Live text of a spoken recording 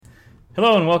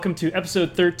Hello and welcome to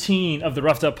episode 13 of the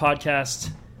Roughed Up Podcast.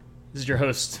 This is your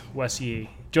host, Wes Yee,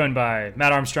 joined by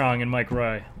Matt Armstrong and Mike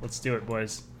Roy. Let's do it,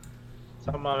 boys. What's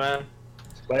up, my man?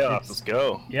 Playoffs, let's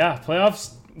go. Yeah,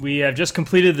 playoffs. We have just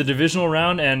completed the divisional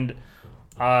round, and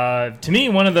to me,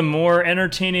 one of the more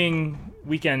entertaining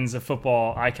weekends of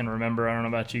football I can remember. I don't know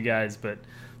about you guys, but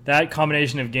that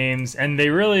combination of games, and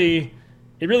it really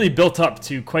built up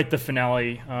to quite the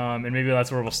finale, and maybe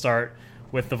that's where we'll start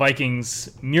with the Vikings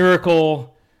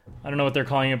miracle. I don't know what they're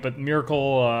calling it, but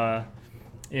miracle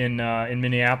in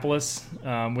Minneapolis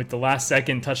with the last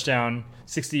second touchdown,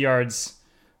 60 yards,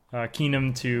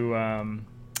 Keenum to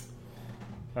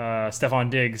Stephon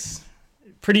Diggs.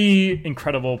 Pretty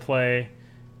incredible play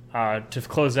to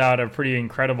close out a pretty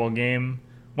incredible game.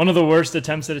 One of the worst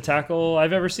attempts at a tackle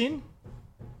I've ever seen.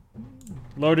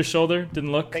 Lowered his shoulder,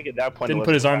 didn't look, I think at that point didn't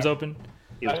put his arms open.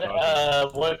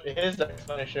 What his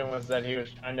explanation was that he was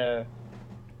trying to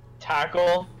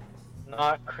tackle,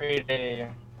 not create a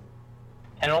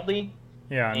penalty.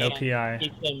 Yeah, no and PI.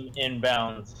 Keep him in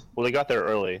bounds. Well, they got there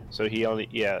early, so he only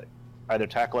either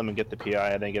tackle him and get the PI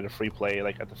and then get a free play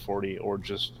like at the 40, or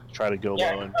just try to go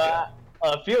low and A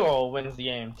field goal wins the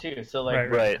game too. So like,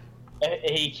 right.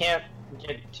 he can't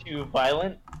get too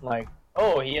violent. Like,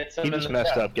 oh, he hit He just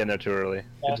messed up getting there too early. It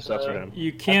just sucks for him.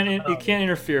 You can't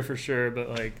interfere for sure, but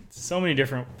like so many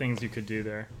different things you could do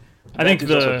there. I think he's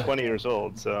also 20 years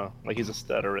old, so like he's a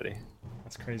stud already.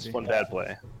 That's crazy. Just one bad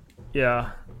play.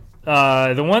 Yeah.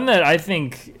 The one that I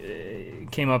think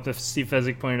came up that Steve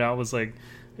Fezzik pointed out was like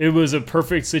it was a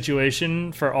perfect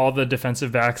situation for all the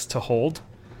defensive backs to hold.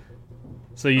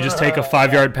 So you just take a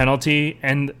 5-yard penalty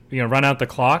and run out the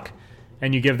clock,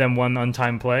 and you give them one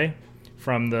untimed play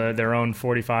from their own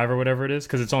 45 or whatever it is,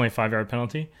 because it's only a 5-yard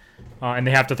penalty, and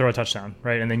they have to throw a touchdown,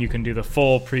 right? And then you can do the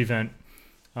full prevent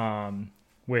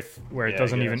with where it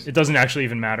doesn't actually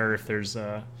even matter if there's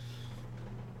they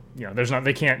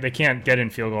can't get in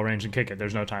field goal range and kick it.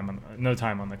 There's no time on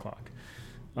the clock.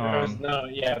 There's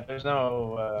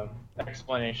no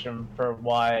explanation for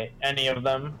why any of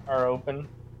them are open.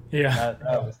 Yeah,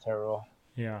 that was terrible.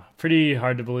 Yeah, pretty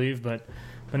hard to believe, but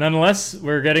nonetheless,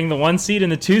 we're getting the 1 seed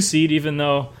and the 2 seed, even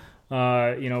though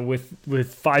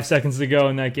with 5 seconds to go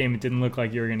in that game, it didn't look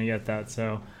like you were going to get that.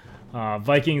 So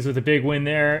Vikings with a big win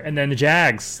there, and then the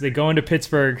Jags, they go into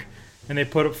Pittsburgh and they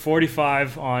put up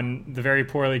 45 on the very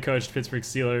poorly coached Pittsburgh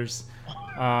Steelers.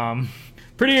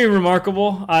 Pretty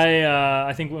remarkable.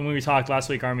 I think when we talked last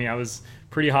week, Army, I was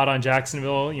pretty hot on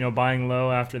Jacksonville, buying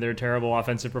low after their terrible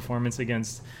offensive performance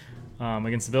against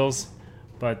the Bills,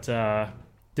 but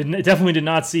definitely did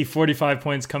not see 45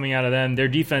 points coming out of them. Their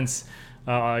defense,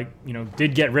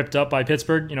 did get ripped up by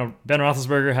Pittsburgh. Ben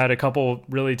Roethlisberger had a couple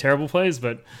really terrible plays,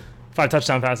 but 5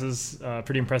 touchdown passes,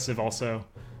 pretty impressive also.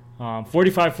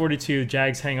 45-42,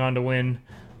 Jags hang on to win.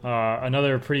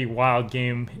 Another pretty wild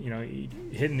game,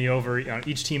 hitting the over,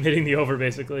 each team hitting the over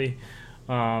basically.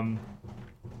 Yeah,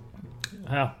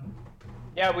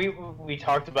 we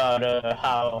talked about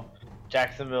how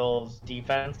Jacksonville's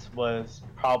defense was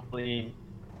probably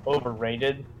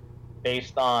overrated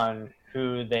based on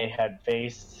who they had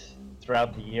faced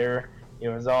throughout the year. It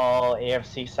was all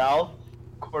AFC South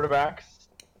quarterbacks,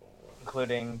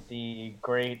 including the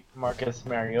great Marcus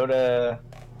Mariota,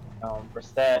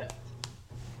 Brissett,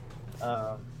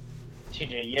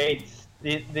 TJ Yates.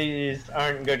 These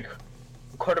aren't good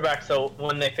quarterbacks, so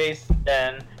when they faced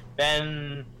Ben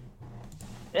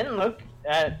didn't look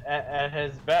at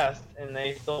his best, and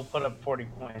they still put up 40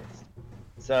 points.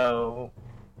 So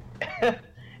if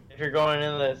you're going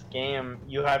into this game,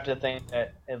 you have to think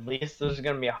that at least this is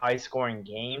going to be a high-scoring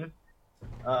game.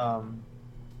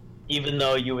 Even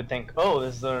though you would think,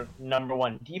 this is the number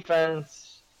one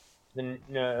defense.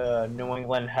 New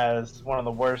England has one of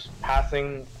the worst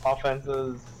passing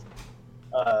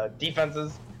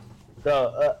defenses.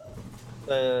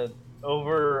 The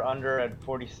over/under at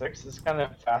 46 is kind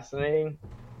of fascinating.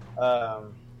 I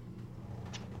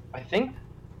think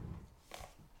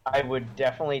I would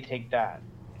definitely take that.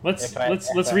 Let's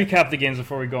recap the games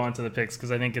before we go on to the picks,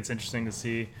 because I think it's interesting to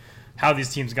see how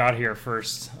these teams got here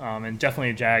first. And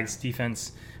definitely Jags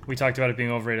defense. We talked about it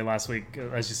being overrated last week,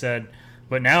 as you said.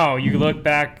 But now you look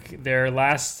back, their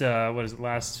last 4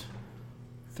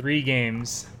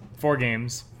 games,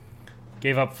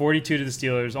 gave up 42 to the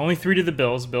Steelers, only 3 to the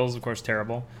Bills. Bills, of course,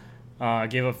 terrible.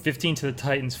 Gave up 15 to the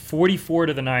Titans, 44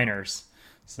 to the Niners.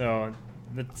 So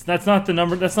that's not the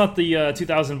number. That's not the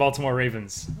 2000 Baltimore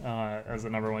Ravens as the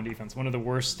number one defense. One of the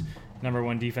worst number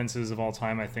one defenses of all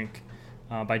time, I think,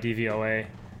 by DVOA,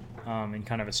 in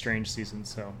kind of a strange season.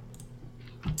 So,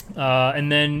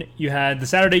 and then you had the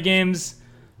Saturday games.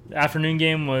 The afternoon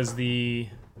game was the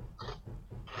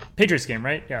Patriots game,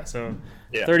 right? Yeah. So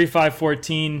Yeah.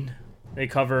 35-14, they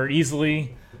cover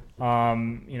easily.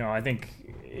 I think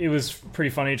it was pretty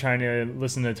funny trying to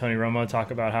listen to Tony Romo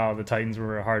talk about how the Titans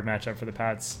were a hard matchup for the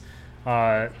Pats.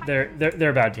 They're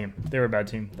a bad team. They were a bad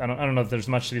team. I don't know if there's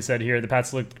much to be said here. The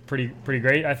Pats looked pretty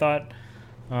great, I thought.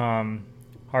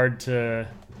 Hard to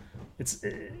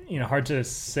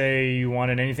say you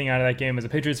wanted anything out of that game as a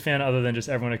Patriots fan other than just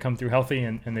everyone to come through healthy,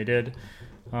 and they did.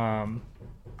 And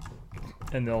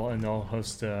they'll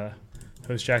host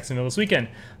Jacksonville this weekend.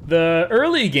 The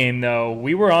early game, though,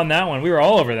 we were on that one. We were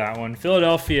all over that one.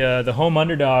 Philadelphia, the home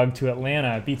underdog to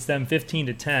Atlanta, beats them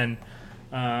 15-10.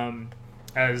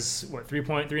 As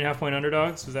 3.5 point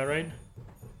underdogs. Was that right?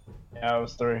 Yeah, it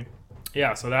was 3.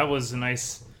 Yeah, so that was a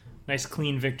nice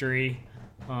clean victory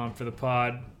for the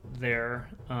pod there.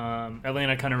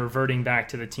 Atlanta kind of reverting back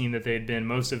to the team that they had been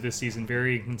most of this season,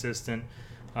 very inconsistent,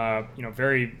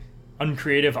 very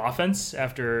uncreative offense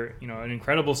after an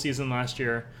incredible season last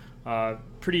year.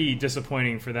 Pretty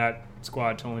disappointing for that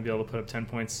squad to only be able to put up 10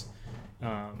 points in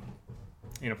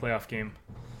a playoff game,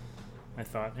 I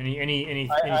thought. Any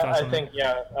thoughts on that?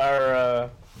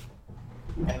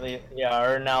 I think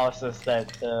our analysis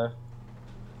that the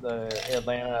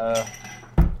Atlanta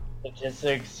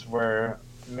statistics were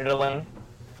middling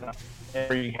in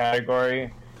every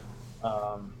category.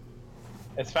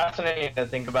 It's fascinating to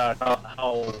think about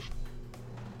how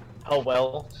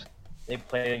well they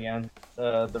played against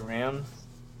the Rams,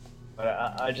 but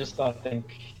I just don't think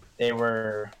they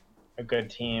were a good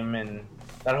team, and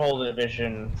that whole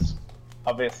division,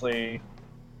 obviously,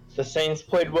 the Saints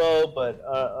played well, but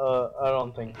I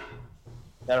don't think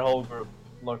that whole group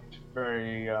looked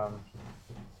very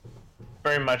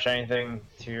much anything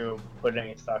to put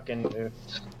any stock into.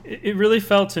 It really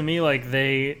felt to me like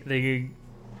they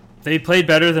played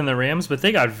better than the Rams, but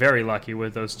they got very lucky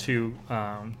with those 2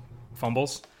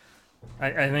 fumbles.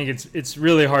 I think it's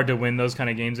really hard to win those kind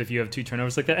of games if you have 2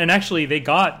 turnovers like that. And actually, they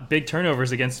got big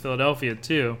turnovers against Philadelphia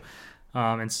too,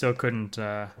 and still couldn't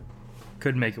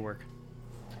make it work.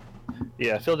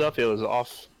 Yeah, Philadelphia was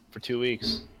off for 2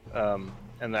 weeks,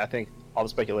 and I think all the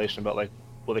speculation about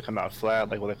will they come out flat,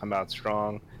 will they come out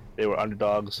strong? They were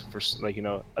underdogs for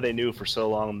they knew for so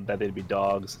long that they'd be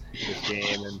dogs in this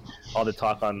game, and all the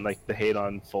talk on the hate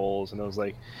on Foles, and it was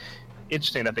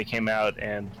interesting that they came out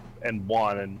and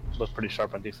won and looked pretty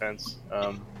sharp on defense.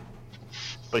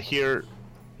 But here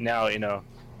now, I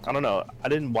don't know. I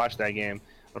didn't watch that game,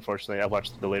 unfortunately. I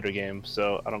watched the later game,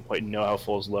 so I don't quite know how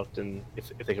Foles looked and if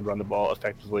they could run the ball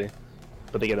effectively.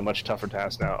 But they get a much tougher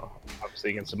task now, obviously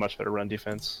against a much better run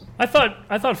defense. I thought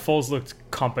Foles looked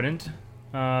competent.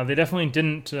 They definitely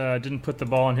didn't put the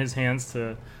ball in his hands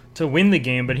to win the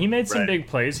game, but he made some big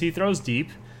plays. He throws deep.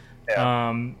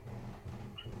 Yeah.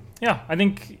 I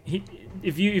think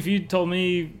if you told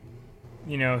me,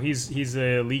 he's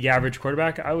a league average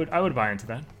quarterback, I would buy into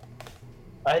that.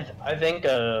 I think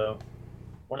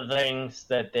one of the things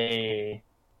that they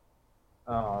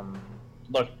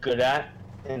looked good at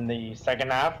in the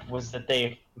second half was that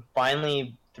they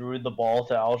finally threw the ball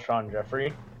to Alshon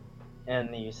Jeffrey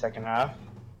in the second half,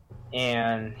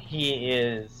 and he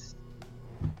is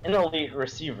an elite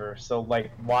receiver. So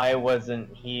why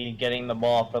wasn't he getting the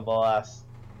ball for the last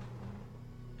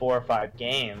 4 or 5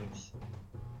 games?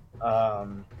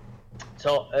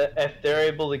 So if they're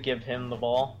able to give him the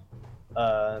ball,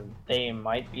 they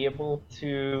might be able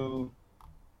to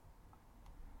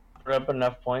put up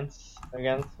enough points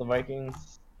against the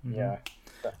Vikings. Mm-hmm. Yeah.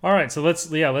 All right, so let's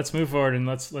move forward and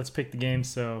let's pick the game.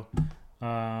 So,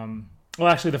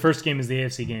 actually, the first game is the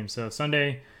AFC game. So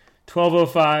Sunday,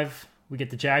 12:05, we get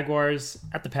the Jaguars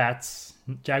at the Pats.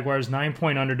 Jaguars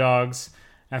 9-point underdogs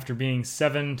after being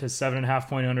 7 to 7.5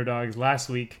 point underdogs last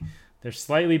week. They're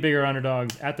slightly bigger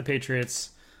underdogs at the Patriots,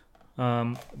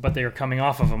 but they are coming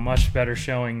off of a much better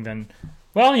showing than.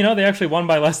 Well, they actually won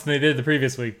by less than they did the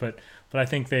previous week, but I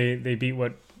think they beat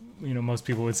what most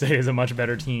people would say is a much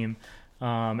better team,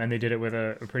 and they did it with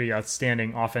a pretty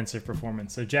outstanding offensive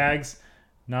performance. So Jags,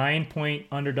 9-point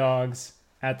underdogs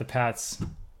at the Pats.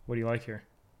 What do you like here?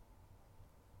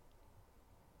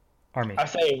 Army. I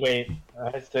say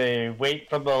wait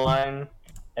for the line.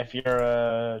 If you're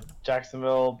a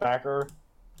Jacksonville backer,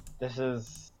 this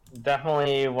is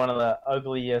definitely one of the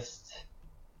ugliest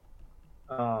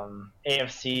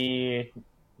AFC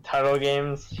title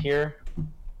games here.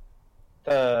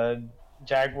 The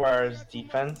Jaguars'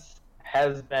 defense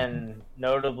has been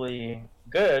notably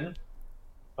good,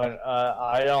 but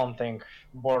I don't think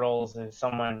Bortles is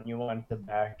someone you want to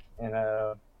back in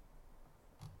a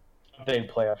big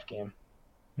playoff game.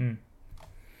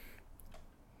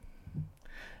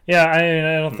 Yeah,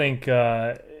 I don't think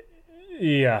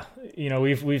Yeah,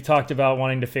 we've talked about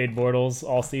wanting to fade Bortles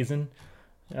all season,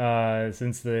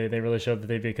 since they really showed that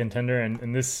they'd be a contender,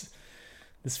 and this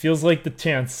feels like the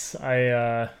chance.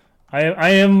 I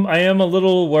am a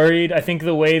little worried. I think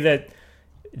the way that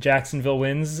Jacksonville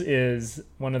wins is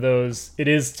one of those. It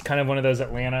is kind of one of those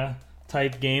Atlanta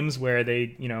type games where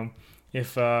they,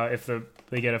 if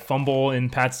they get a fumble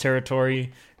in Pat's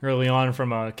territory early on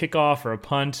from a kickoff or a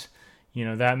punt,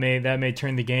 that may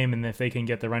turn the game, and if they can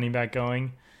get the running back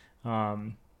going, I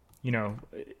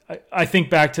think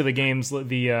back to the games,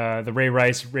 the Ray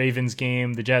Rice Ravens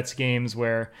game, the Jets games,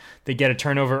 where they get a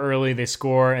turnover early, they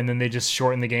score, and then they just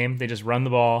shorten the game. They just run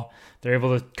the ball. They're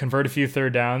able to convert a few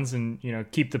third downs and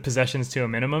keep the possessions to a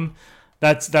minimum.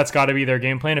 That's got to be their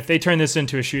game plan. If they turn this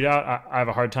into a shootout, I have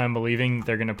a hard time believing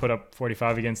they're going to put up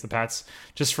 45 against the Pats.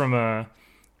 Just from a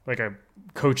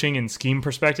coaching and scheme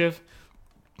perspective,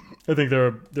 I think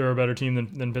they're a better team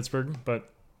than Pittsburgh. But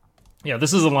yeah,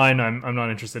 this is a line I'm not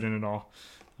interested in at all.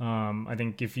 I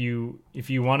think if you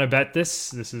want to bet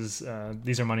this is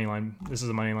these are money line. This is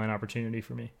a money line opportunity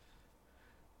for me.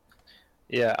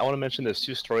 Yeah, I want to mention there's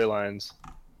two storylines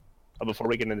before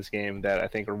we get into this game that I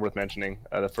think are worth mentioning.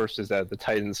 The first is that the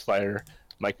Titans fire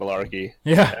Mike Mularkey.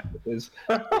 Yeah, his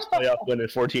playoff win in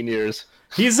 14 years.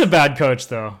 He's a bad coach,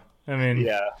 though. I mean,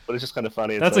 yeah, but it's just kind of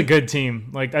funny. That's a good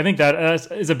team. I think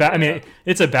that is a bad. I mean,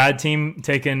 it's a bad team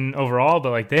taken overall,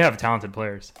 but they have talented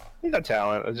players. He got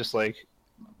talent. It's just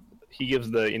he gives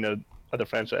the other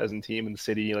franchise and team in the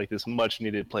city this much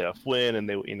needed playoff win, and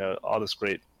they all this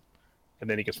great, and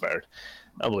then he gets fired.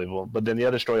 Unbelievable. But then the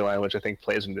other storyline, which I think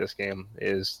plays into this game,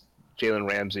 is Jalen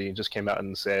Ramsey just came out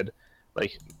and said,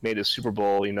 made his Super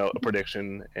Bowl, a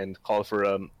prediction and called for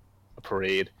a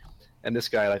parade. And this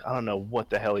guy, I don't know what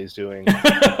the hell he's doing.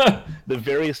 The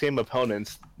very same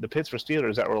opponents, the Pittsburgh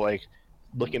Steelers, that were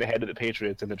looking ahead to the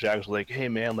Patriots, and the Jags were hey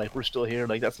man, we're still here,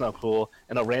 that's not cool.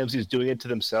 And now Ramsey's doing it to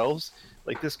themselves.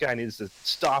 This guy needs to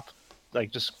stop.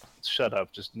 Just shut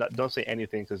up. Just don't say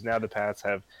anything, because now the Pats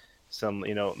have some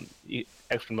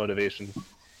extra motivation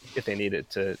if they need it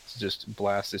to just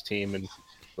blast his team and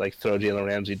throw Jalen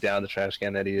Ramsey down the trash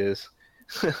can that he is.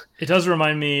 It does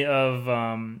remind me of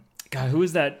God, who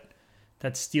was that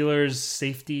Steelers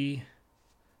safety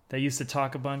that used to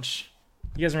talk a bunch?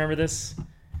 You guys remember this?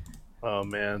 Oh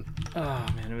man,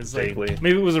 it was vaguely.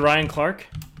 Maybe it was a Ryan Clark.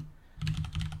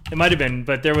 It might have been,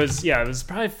 but it was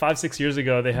probably 5-6 years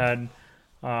ago. They had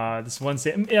this one.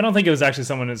 I don't think it was actually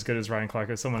someone as good as Ryan Clark.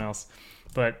 It was someone else.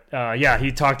 But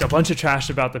he talked a bunch of trash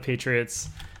about the Patriots,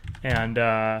 and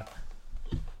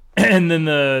then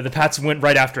the Pats went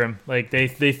right after him. They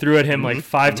threw at him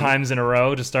 5 times in a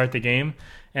row to start the game,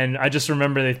 and I just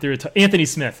remember they threw Anthony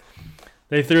Smith.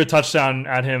 They threw a touchdown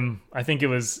at him. I think it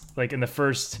was in the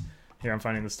first. Here, I'm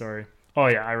finding the story. Oh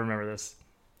yeah, I remember this.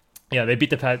 Yeah, they beat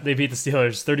the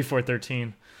Steelers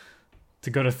 34-13 to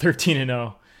go to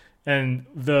 13-0. And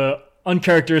the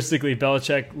uncharacteristically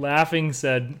Belichick laughing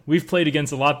said, "We've played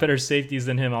against a lot better safeties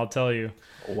than him, I'll tell you."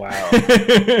 Wow.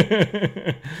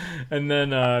 And then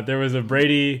there was a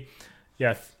Brady,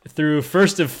 threw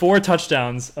first of 4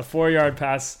 touchdowns, a 4-yard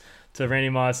pass to Randy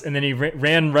Moss, and then he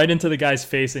ran right into the guy's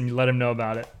face and let him know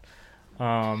about it.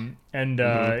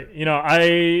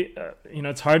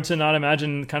 It's hard to not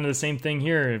imagine kind of the same thing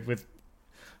here with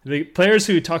the players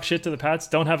who talk shit to the Pats.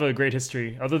 Don't have a great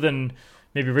history other than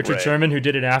maybe Richard Sherman, who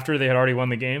did it after they had already won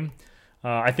the game.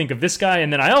 I think of this guy,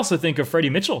 and then I also think of Freddie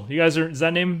Mitchell. You guys does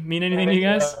that name mean anything to you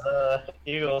guys?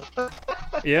 Eagles.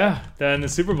 Yeah, in the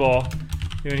Super Bowl,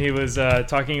 when he was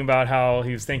talking about how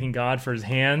he was thanking God for his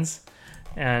hands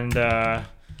and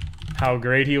how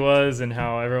great he was, and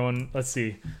how everyone. Let's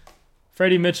see.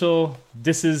 Freddie Mitchell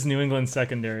disses New England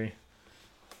secondary.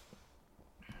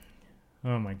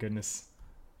 Oh my goodness.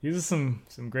 These are some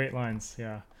great lines,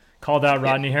 yeah. Called out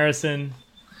Rodney Harrison.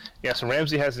 Yeah, so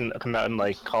Ramsey hasn't come out and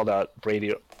called out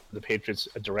Brady, the Patriots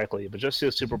directly, but just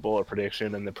his Super Bowl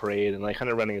prediction and the parade and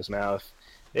kind of running his mouth.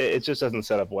 It just doesn't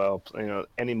set up well.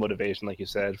 Any motivation, like you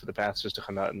said, for the Pats just to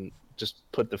come out and just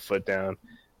put the foot down.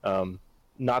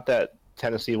 Not that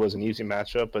Tennessee was an easy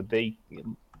matchup, but they,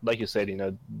 like you said,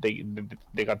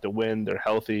 they got the win. They're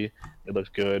healthy. They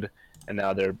looked good, and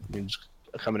now they're just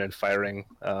coming in firing.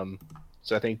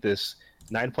 So I think this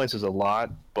 9 points is a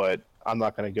lot, but I'm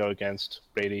not going to go against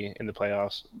Brady in the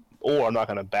playoffs, or I'm not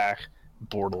going to back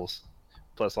Bortles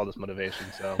plus all this motivation.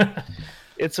 So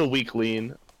it's a weak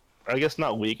lean. Or I guess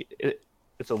not weak.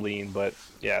 It's a lean, but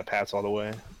yeah, Pats all the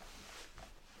way.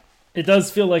 It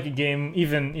does feel like a game,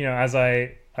 even as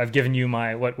I've given you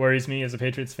my what worries me as a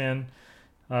Patriots fan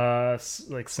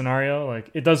scenario.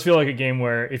 It does feel like a game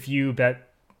where if you bet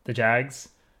the Jags,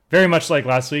 very much like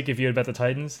last week, if you had bet the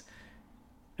Titans,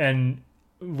 and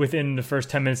within the first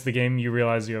 10 minutes of the game, you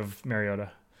realize you have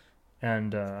Mariota,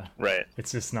 and Right.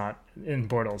 it's just not in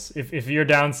Bortles. If you're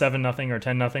down 7-0 or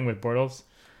 10-0 with Bortles,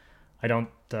 I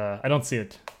don't see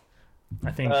it.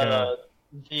 I think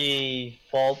the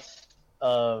faults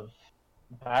of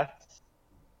Pats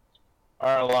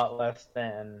are a lot less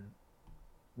than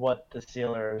what the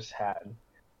Steelers had.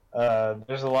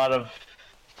 There's a lot of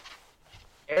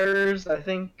errors, I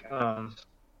think.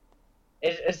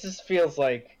 It just feels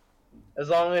like as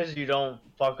long as you don't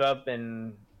fuck up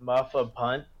and muff a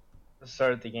punt to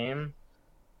start the game,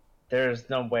 there's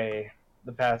no way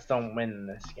the Pats don't win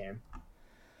this game.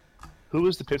 Who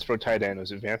was the Pittsburgh tight end?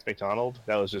 Was it Vance McDonald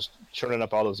that was just churning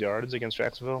up all those yards against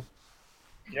Jacksonville?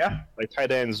 Yeah. Like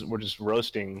tight ends were just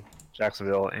roasting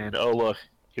Jacksonville, and oh look,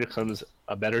 here comes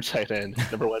a better tight end,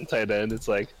 number 1 tight end. It's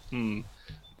like,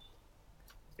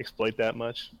 exploit that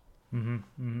much.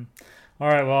 All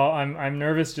right. Well, I'm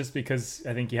nervous just because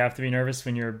I think you have to be nervous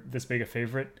when you're this big a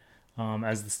favorite.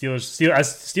 As the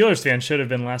Steelers fan should have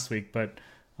been last week, but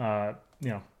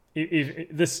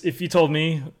if you told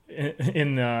me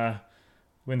in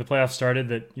when the playoffs started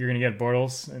that you're going to get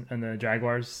Bortles and the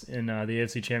Jaguars in the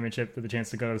AFC Championship with a chance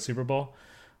to go to the Super Bowl,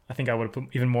 I think I would have put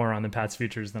even more on the Pats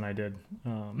futures than I did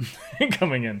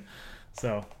coming in.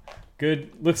 So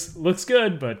good, looks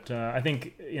good, but I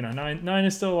think nine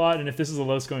is still a lot. And if this is a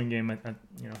low scoring game,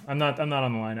 I'm not on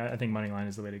the line. I think money line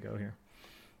is the way to go here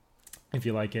if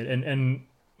you like it. And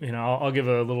I'll give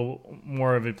a little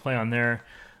more of a play on there.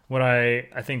 What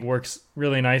I think works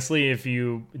really nicely if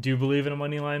you do believe in a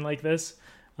money line like this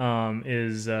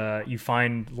is you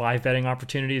find live betting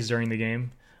opportunities during the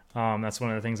game. That's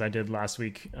one of the things I did last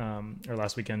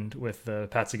weekend with the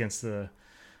Pats against the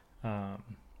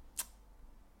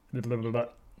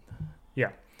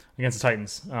against the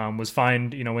Titans. Was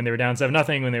find when they were down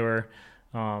 7-0, when they were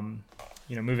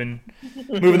moving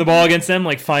the ball against them,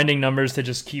 like finding numbers to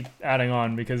just keep adding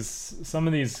on, because some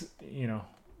of these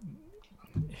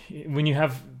when you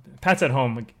have Pats at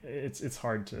home, it's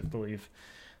hard to believe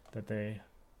that they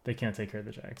can't take care of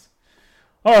the Jags.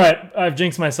 All right, I've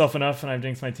jinxed myself enough, and I've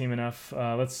jinxed my team enough.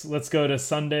 Let's go to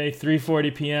Sunday,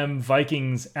 3:40 p.m.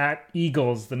 Vikings at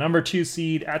Eagles, the number 2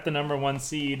 seed at the number 1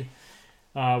 seed.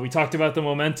 We talked about the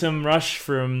momentum rush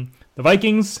from the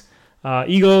Vikings.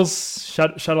 Eagles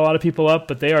shut a lot of people up,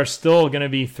 but they are still going to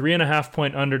be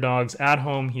 3.5-point underdogs at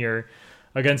home here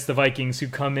against the Vikings, who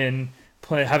come in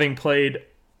having played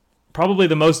probably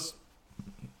the most,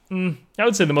 I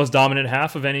would say the most dominant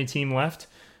half of any team left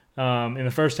in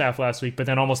the first half last week, but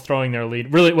then almost throwing their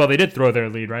lead. Really, well, they did throw their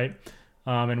lead, right?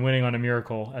 And winning on a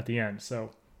miracle at the end.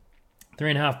 So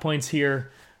 3.5 points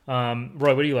here. Roy,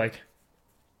 what do you like?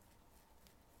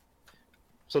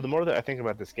 So the more that I think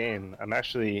about this game, I'm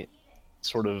actually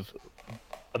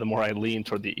the more I lean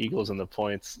toward the Eagles and the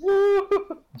points,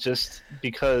 just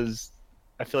because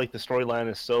I feel like the storyline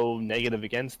is so negative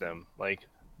against them. Like,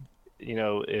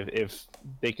 if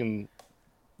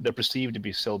they're perceived to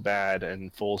be so bad,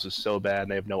 and Foles is so bad,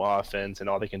 and they have no offense, and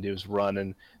all they can do is run,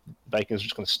 and Vikings are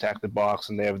just going to stack the box,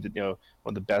 and they have one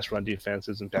of the best run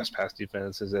defenses and best pass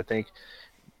defenses. I think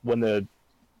when the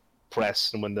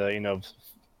press and when the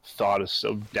thought is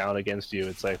so down against you,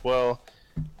 it's like, well,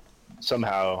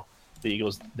 somehow the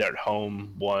Eagles, they're at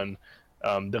home, won.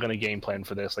 They're going to game plan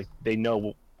for this. Like, they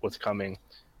know what's coming,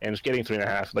 and just getting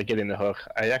 3.5, like getting the hook.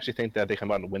 I actually think that they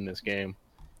come out and win this game.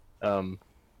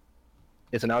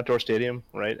 It's an outdoor stadium,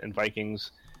 right? And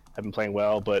Vikings have been playing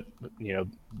well, but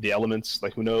the elements,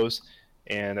 like, who knows?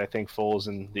 And I think Foles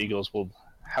and the Eagles will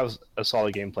have a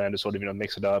solid game plan to sort of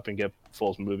mix it up and get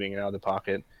Foles moving and out of the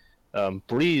pocket.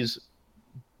 Breeze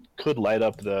could light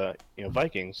up the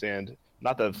Vikings, and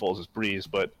not that Foles is Breeze,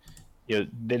 but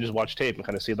they just watch tape and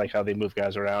kind of see like how they move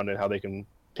guys around and how they can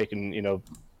pick and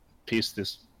piece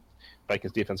this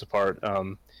Vikings defense apart.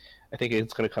 I think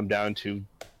it's going to come down to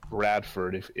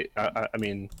Bradford.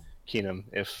 Keenum.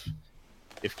 If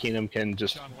Keenum can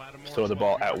just throw the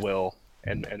ball at will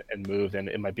and move, then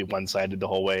it might be one-sided the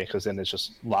whole way, because then it's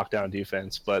just lockdown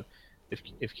defense. But if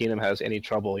Keenum has any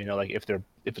trouble, if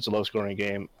it's a low-scoring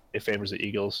game, it favors the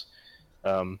Eagles.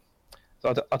 So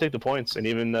I'll take the points and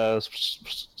even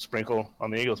sprinkle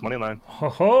on the Eagles money line. Oh,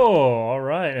 all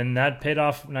right, and that paid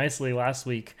off nicely last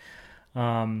week.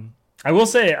 I will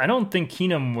say I don't think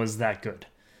Keenum was that good.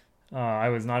 I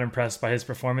was not impressed by his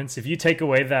performance. If you take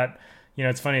away that,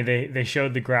 it's funny, they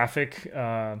showed the graphic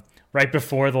right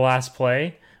before the last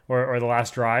play or the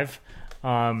last drive,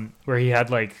 where he had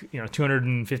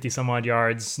 250 some odd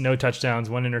yards, no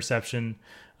touchdowns, 1 interception,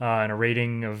 and a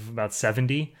rating of about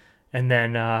 70. And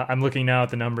then I'm looking now at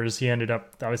the numbers. He ended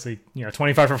up obviously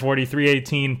 25 for 40,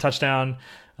 318 touchdown,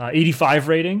 85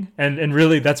 rating, and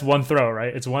really that's one throw,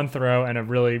 right? It's one throw and a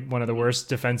really one of the worst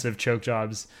defensive choke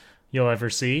jobs you'll ever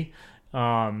see.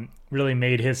 Really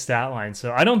made his stat line.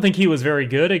 So I don't think he was very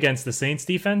good against the Saints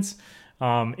defense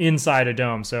inside a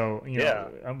dome. So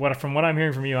from what I'm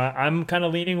hearing from you, I'm kind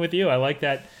of leaning with you. I like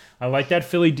that. I like that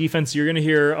Philly defense. You're going to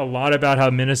hear a lot about how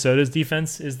Minnesota's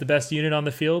defense is the best unit on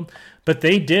the field, but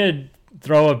they did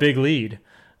throw a big lead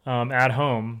at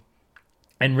home,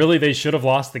 and really they should have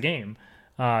lost the game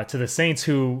to the Saints,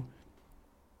 who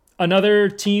another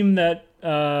team that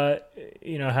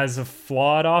has a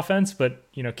flawed offense, but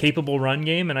capable run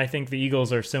game, and I think the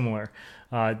Eagles are similar.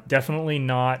 Definitely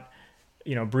not,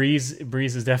 Breeze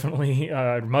is definitely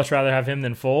much rather have him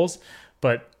than Foles,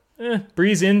 but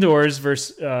Breeze indoors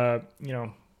versus Foles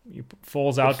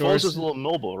outdoors. Foles is a little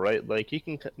mobile, right? Like he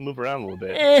can move around a little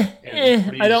bit.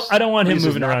 I don't want him Breeze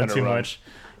moving around too much.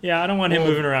 Yeah, I don't want him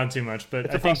moving around too much, but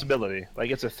it's a possibility. Like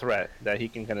it's a threat that he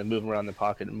can kind of move around the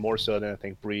pocket more so than I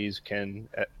think Breeze can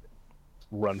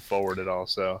run forward at all.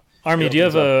 So, Army, do you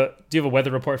have a weather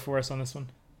report for us on this one?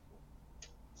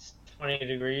 It's 20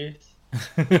 degrees.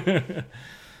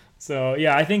 So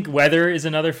yeah, I think weather is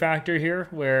another factor here.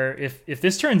 Where if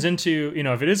this turns into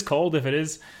if it is cold, if it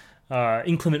is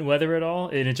inclement weather at all,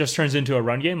 and it just turns into a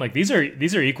run game, like these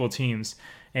are equal teams,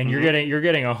 and you're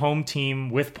getting a home team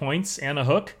with points and a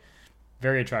hook,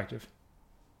 very attractive.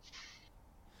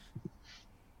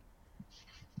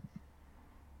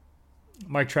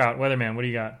 Mike Trout, weatherman, what do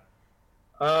you got?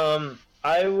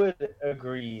 I would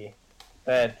agree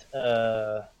that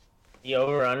the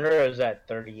over/under is at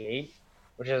 38,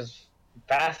 which is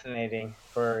fascinating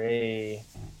for a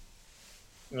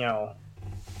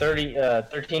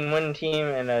 13-win team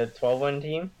and a 12-win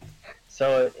team.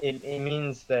 So it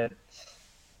means that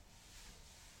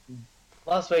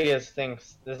Las Vegas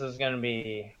thinks this is going to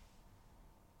be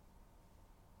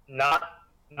not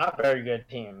very good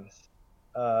teams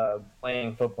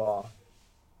playing football.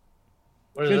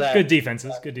 Good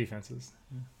defenses. Good defenses.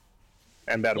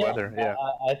 And bad weather, yeah.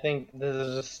 I think this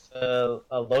is just a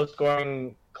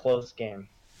low-scoring, close game.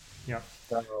 Yeah.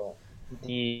 So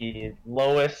the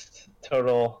lowest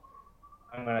total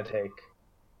I'm going to take.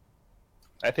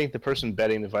 I think the person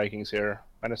betting the Vikings here,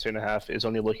 -2.5, is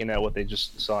only looking at what they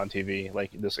just saw on TV,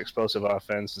 like this explosive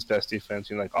offense, this best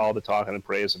defense, like all the talk and the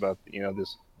praise about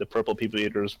the Purple People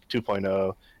Eaters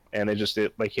 2.0, and they just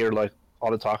hear like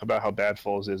all the talk about how bad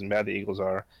Foles is and bad the Eagles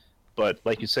are, but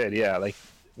like you said, yeah, like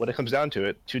when it comes down to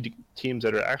it, two teams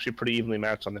that are actually pretty evenly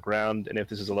matched on the ground, and if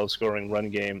this is a low-scoring run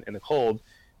game in the cold,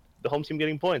 the home team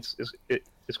getting points is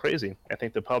crazy. I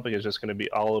think the public is just going to be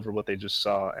all over what they just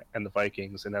saw and the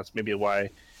Vikings, and that's maybe why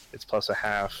it's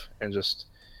 +0.5, and just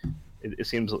it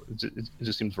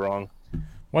just seems wrong.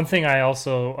 One thing I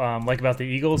also like about the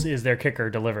Eagles is their kicker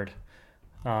delivered,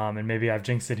 and maybe I've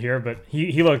jinxed it here, but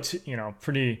he looked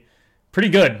pretty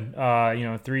good.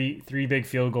 Three big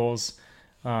field goals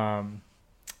to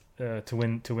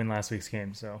win last week's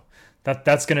game. So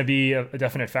that's going to be a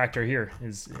definite factor here.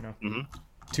 Is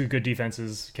two good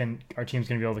defenses, our team's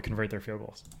going to be able to convert their field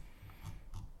goals.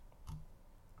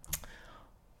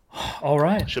 All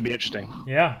right, should be interesting.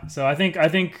 Yeah, so I think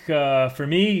for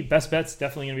me, best bet's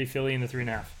definitely going to be Philly in the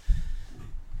 3.5.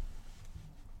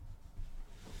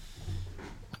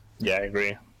 Yeah, I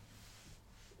agree.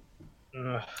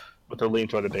 With the lean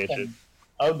toward the Patriots.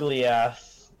 Ugly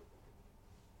ass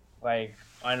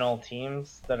final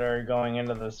teams that are going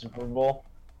into the Super Bowl.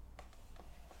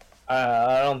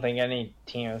 I don't think any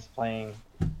team is playing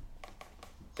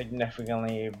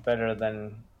significantly better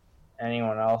than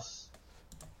anyone else.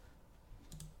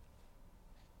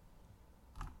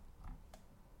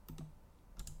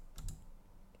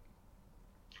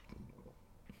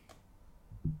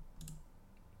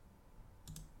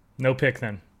 No pick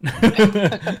then.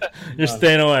 You're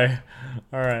staying away.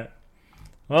 All right.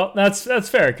 Well, that's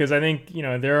fair, because I think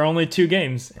there are only 2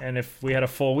 games, and if we had a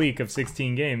full week of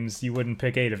 16 games, you wouldn't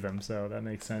pick 8 of them, so that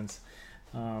makes sense.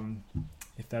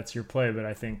 If that's your play, but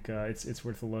I think it's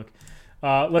worth a look.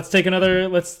 Let's take another.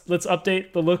 Let's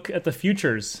update the look at the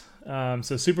futures.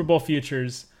 So Super Bowl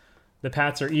futures, the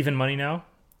Pats are even money now.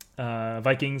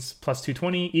 Vikings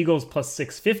 +220, Eagles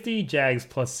 +650, Jags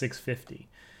 +650.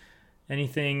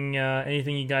 Anything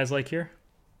you guys like here?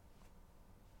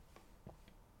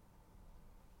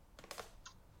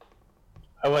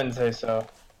 I wouldn't say so.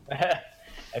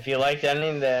 If you liked any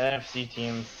of the NFC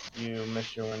teams, you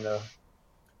missed your window.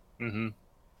 Mm-hmm.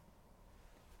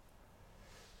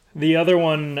 The other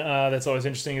one that's always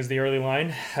interesting is the early line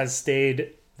has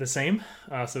stayed the same.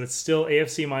 So it's still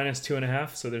AFC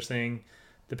 -2.5. So they're saying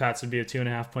the Pats would be a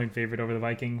 2.5-point favorite over the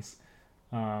Vikings.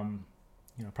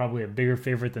 Probably a bigger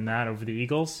favorite than that over the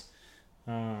Eagles.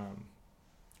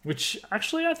 Which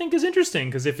actually I think is interesting,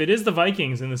 because if it is the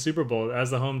Vikings in the Super Bowl as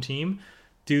the home team,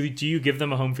 do you give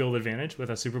them a home field advantage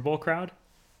with a Super Bowl crowd?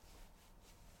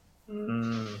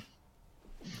 Well,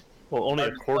 only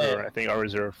a quarter, I think, are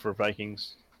reserved for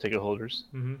Vikings ticket holders.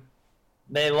 Mm-hmm.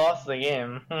 They lost the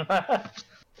game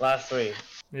last week.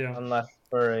 Yeah. Unless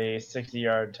for a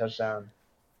 60-yard touchdown.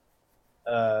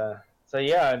 So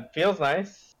yeah, it feels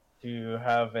nice to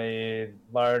have a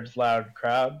large, loud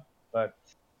crowd, but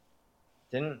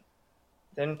didn't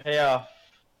pay off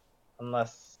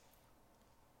unless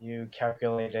you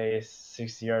calculate a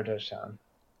 60-yard touchdown.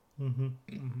 Mm-hmm.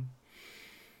 Mm-hmm.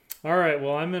 All right.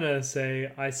 Well, I'm gonna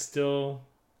say I still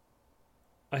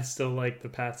like the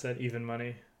Pats at even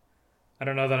money. I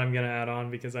don't know that I'm gonna add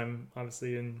on because I'm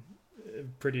obviously in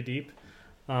pretty deep.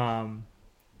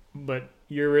 But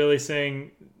you're really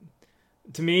saying,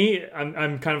 to me,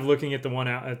 I'm kind of looking at the one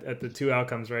out at the two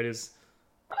outcomes, right? Is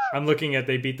I'm looking at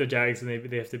they beat the Jags and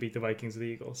they have to beat the Vikings or the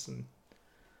Eagles, and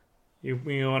you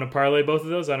want to parlay both of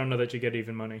those. I don't know that you get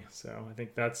even money, so I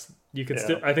think that's you could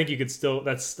still. I think you could still.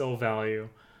 That's still value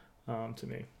to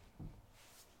me.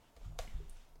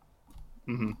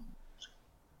 Mm-hmm.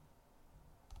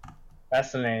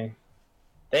 Fascinating.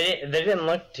 They didn't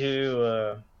look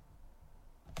too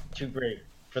great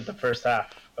for the first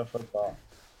half of football.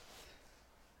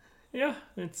 Yeah,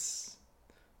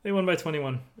 they won by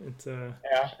 21. It's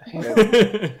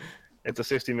It's a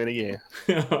 60-minute game.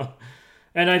 Yeah.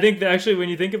 And I think that actually when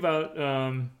you think about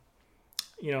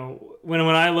when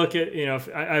I look at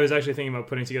I was actually thinking about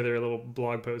putting together a little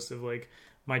blog post of like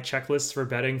my checklists for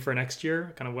betting for next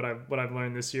year, kind of what I've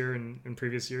learned this year and in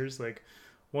previous years. Like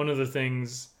one of the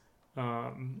things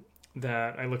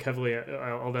that I look heavily at,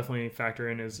 I'll definitely factor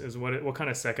in is what kind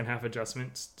of second half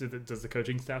adjustments does the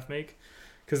coaching staff make?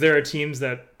 Because there are teams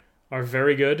that are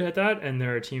very good at that, and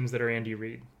there are teams that are Andy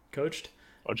Reid coached.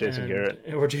 Or Jason Garrett.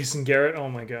 Or Jason Garrett. Oh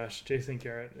my gosh, Jason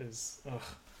Garrett is. Ugh.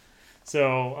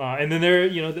 So and then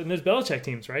then there's Belichick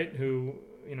teams, right? Who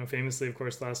famously, of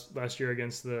course, last year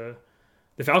against the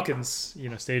Falcons,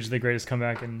 staged the greatest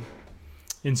comeback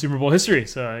in Super Bowl history.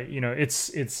 So it's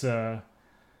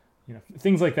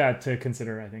things like that to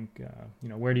consider. I think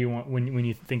where do you want when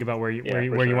you think about where you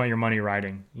want your money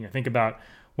riding? Think about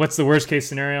what's the worst case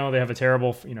scenario. They have a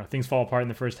terrible things fall apart in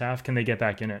the first half. Can they get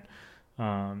back in it?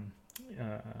 I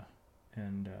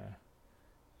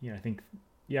think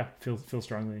feel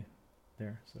strongly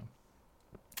there. So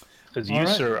because you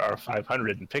sir are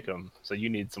 500 and pick 'em, so you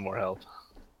need some more help.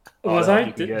 Was I?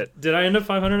 Did I end up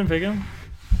 500 and pick 'em?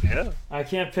 Yeah. I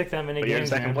can't pick that many but games.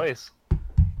 You're in second place.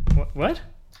 What?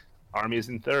 Army is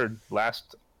in third,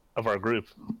 last of our group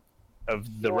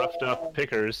of the roughed up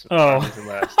pickers. Oh. Army's in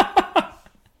last.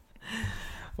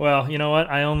 Well, you know what?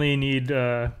 I only need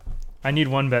I need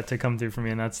one bet to come through for me,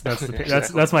 and that's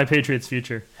that's my Patriots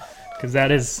future, because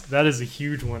that is a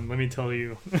huge one. Let me tell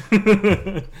you.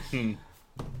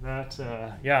 That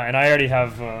and I already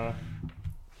have a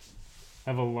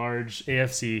large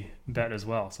AFC bet as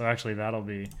well. So actually, that'll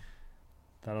be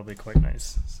quite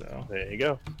nice. So there you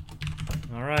go.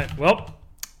 All right. Well,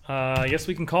 I guess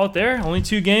we can call it there. Only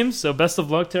 2 games, so best of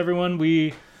luck to everyone.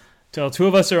 Two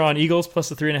of us are on Eagles plus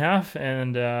the 3.5,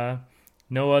 and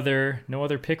no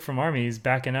other pick from Army is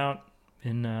backing out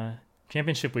in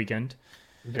championship weekend.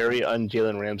 Very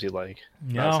un-Jalen Ramsey-like.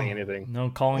 Not saying anything. No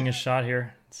calling a shot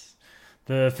here.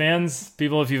 The fans,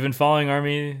 people, if you've been following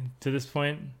Army to this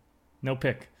point, no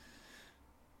pick.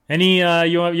 Any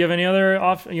you have any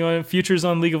other futures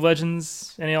on League of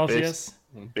Legends? Any LCS?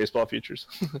 Baseball futures.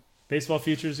 Baseball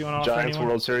futures. You want to offer Giants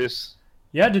anyone? World Series.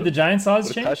 Yeah, did the Giants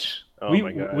odds change? Touch. Oh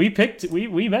my God. We bet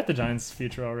the Giants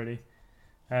future already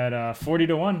at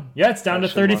 40-1. Yeah, it's down to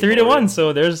 33-1.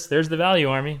 So there's the value,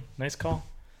 Army. Nice call.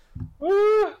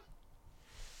 Woo!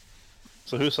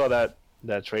 So who saw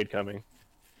that trade coming?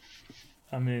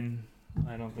 I mean,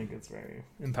 I don't think it's very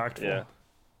impactful. Yeah.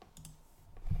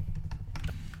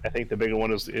 I think the bigger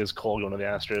one is Cole going to the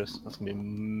Astros. That's gonna be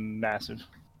massive.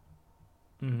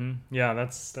 Mm-hmm. Yeah,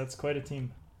 that's quite a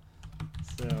team.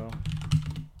 So.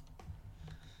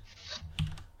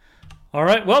 All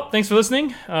right. Well, thanks for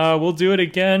listening. We'll do it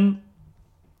again,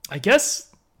 I guess,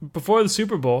 before the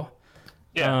Super Bowl.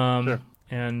 Yeah. Sure.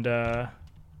 And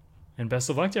best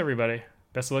of luck to everybody.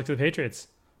 Best of luck to the Patriots.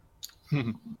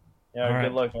 Yeah.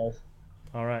 Good luck, guys.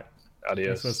 All right. Adios.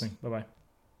 Thanks for listening. Bye-bye.